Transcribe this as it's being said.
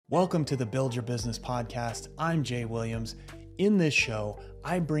Welcome to the Build Your Business podcast. I'm Jay Williams. In this show,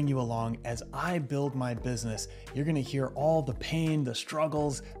 I bring you along as I build my business. You're going to hear all the pain, the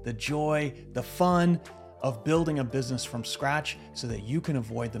struggles, the joy, the fun of building a business from scratch so that you can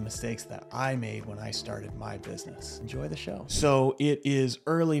avoid the mistakes that I made when I started my business. Enjoy the show. So it is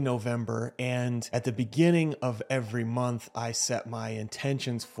early November, and at the beginning of every month, I set my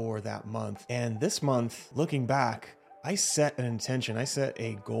intentions for that month. And this month, looking back, I set an intention, I set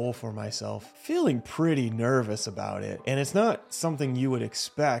a goal for myself, feeling pretty nervous about it. And it's not something you would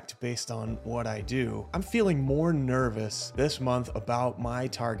expect based on what I do. I'm feeling more nervous this month about my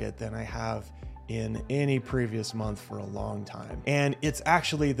target than I have in any previous month for a long time. And it's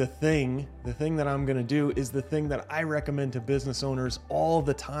actually the thing that I'm gonna do is the thing that I recommend to business owners all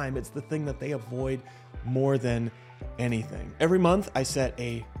the time. It's the thing that they avoid more than anything. Every month I set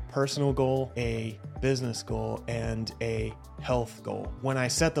a personal goal, a business goal, and a health goal. When I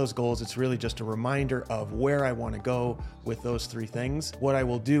set those goals, it's really just a reminder of where I want to go with those three things. What I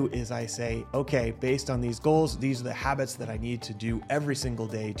will do is I say, okay, based on these goals, these are the habits that I need to do every single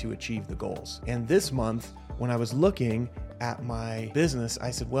day to achieve the goals. And this month, when I was looking at my business, I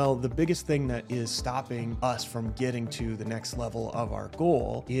said, well, the biggest thing that is stopping us from getting to the next level of our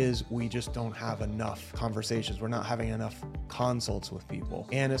goal is we just don't have enough conversations. We're not having enough consults with people.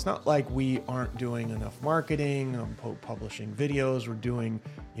 And it's not like we aren't doing enough marketing, publishing videos, we're doing,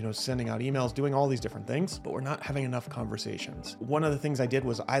 sending out emails, doing all these different things, but we're not having enough conversations. One of the things I did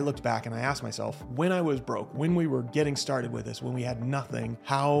was I looked back and I asked myself, when I was broke, when we were getting started with this, when we had nothing,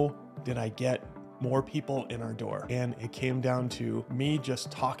 how did I get more people in our door? And it came down to me just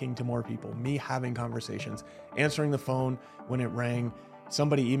talking to more people, me having conversations, answering the phone when it rang,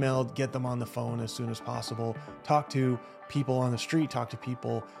 somebody emailed, get them on the phone as soon as possible, talk to people on the street, talk to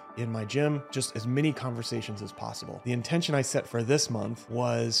people in my gym, just as many conversations as possible. The intention I set for this month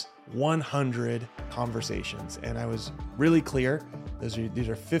was 100 conversations. And I was really clear. These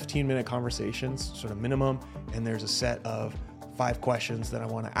are 15-minute conversations, sort of minimum. And there's a set of 5 questions that I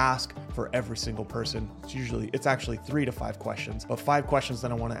want to ask for every single person. It's actually 3 to 5 questions, but 5 questions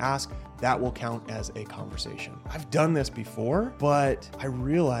that I want to ask, that will count as a conversation. I've done this before, but I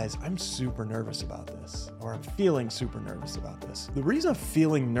realize I'm super nervous about this, or I'm feeling super nervous about this. The reason I'm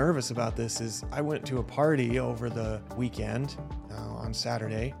feeling nervous about this is I went to a party over the weekend on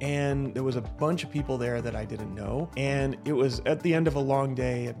Saturday, and there was a bunch of people there that I didn't know. And it was at the end of a long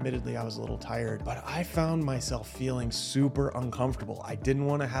day. Admittedly, I was a little tired, but I found myself feeling super uncomfortable. I didn't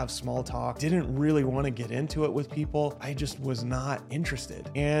want to have small talk, didn't really want to get into it with people. I just was not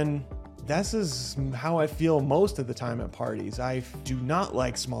interested. And this is how I feel most of the time at parties. I do not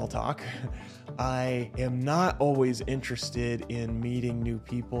like small talk. I am not always interested in meeting new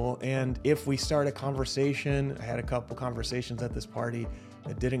people. And if we start a conversation, I had a couple conversations at this party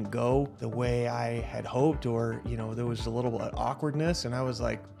that didn't go the way I had hoped, or, there was a little bit of awkwardness, and I was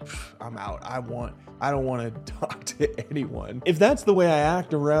like, I'm out. I don't want to talk to anyone. If that's the way I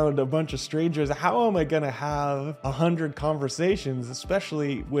act around a bunch of strangers, how am I going to have 100 conversations,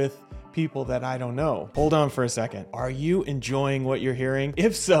 especially with people that I don't know? Hold on for a second. Are you enjoying what you're hearing?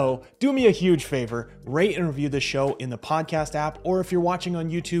 If so, do me a huge favor, rate and review the show in the podcast app, or if you're watching on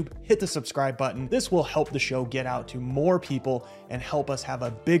YouTube, hit the subscribe button. This will help the show get out to more people and help us have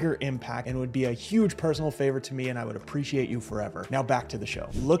a bigger impact, and would be a huge personal favor to me, and I would appreciate you forever. Now back to the show.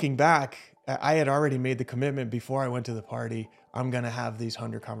 Looking back, I had already made the commitment before I went to the party, I'm going to have these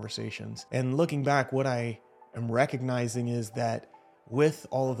 100 conversations. And looking back, what I am recognizing is that with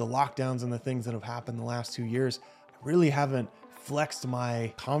all of the lockdowns and the things that have happened the last 2 years, I really haven't flexed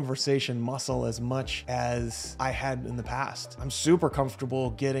my conversation muscle as much as I had in the past. I'm super comfortable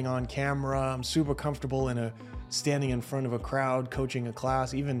getting on camera. I'm super comfortable standing in front of a crowd, coaching a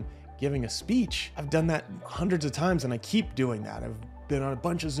class, even giving a speech. I've done that hundreds of times, and I keep doing that. I've been on a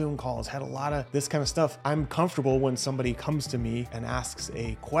bunch of Zoom calls, had a lot of this kind of stuff. I'm comfortable when somebody comes to me and asks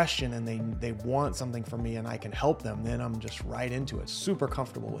a question and they want something from me and I can help them, then I'm just right into it. Super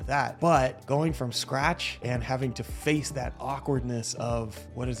comfortable with that. But going from scratch and having to face that awkwardness of,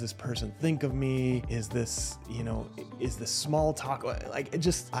 what does this person think of me? Is this small talk?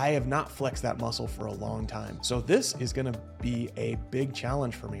 I have not flexed that muscle for a long time. So this is going to be a big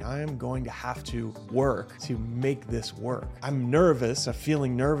challenge for me. I am going to have to work to make this work. I'm nervous. I'm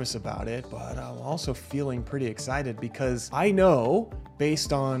feeling nervous about it, but I'm also feeling pretty excited because I know,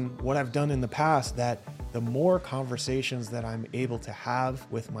 based on what I've done in the past, that the more conversations that I'm able to have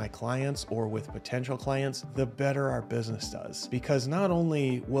with my clients or with potential clients, the better our business does. Because not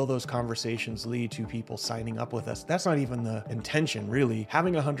only will those conversations lead to people signing up with us, that's not even the intention, really.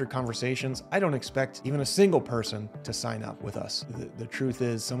 Having 100 conversations, I don't expect even a single person to sign up with us. The truth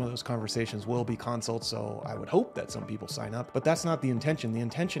is, some of those conversations will be consults, so I would hope that some people sign up, but that's not the intention. The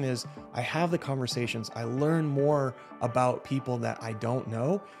intention is I have the conversations, I learn more about people that I don't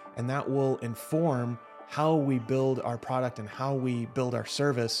know, and that will inform how we build our product and how we build our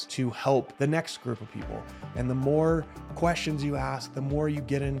service to help the next group of people. And the more questions you ask, the more you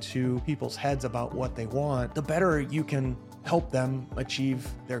get into people's heads about what they want, the better you can help them achieve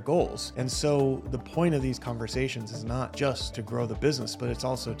their goals. And so the point of these conversations is not just to grow the business, but it's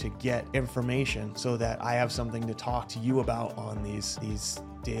also to get information so that I have something to talk to you about on these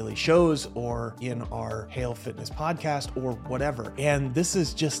daily shows or in our Hail Fitness podcast or whatever. And this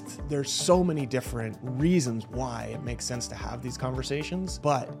is just, there's so many different reasons why it makes sense to have these conversations.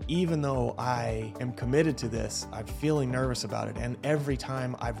 But even though I am committed to this, I'm feeling nervous about it. And every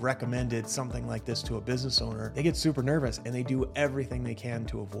time I've recommended something like this to a business owner, they get super nervous and they do everything they can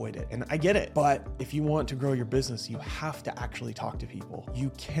to avoid it. And I get it. But if you want to grow your business, you have to actually talk to people. You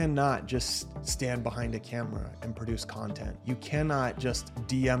cannot just stand behind a camera and produce content. You cannot just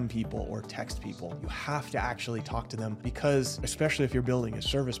DM people or text people. You have to actually talk to them, because especially if you're building a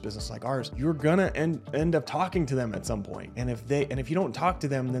service business like ours, you're gonna end up talking to them at some point. And if you don't talk to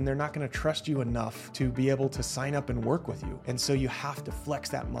them, then they're not gonna trust you enough to be able to sign up and work with you. And so you have to flex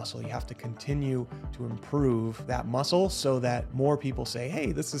that muscle. You have to continue to improve that muscle so that more people say,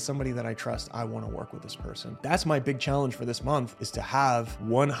 hey, this is somebody that I trust. I want to work with this person. That's my big challenge for this month, is to have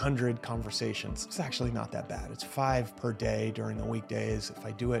 100 conversations. It's actually not that bad. It's 5 per day during the weekdays. If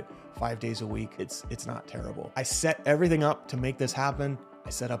I do it 5 days a week, it's not terrible. I set everything up to make this happen.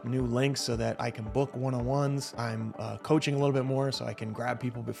 I set up new links so that I can book one-on-ones. I'm coaching a little bit more so I can grab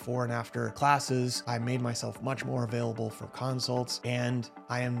people before and after classes. I made myself much more available for consults, and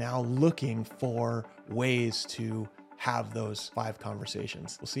I am now looking for ways to have those 5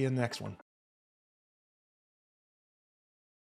 conversations. We'll see you in the next one.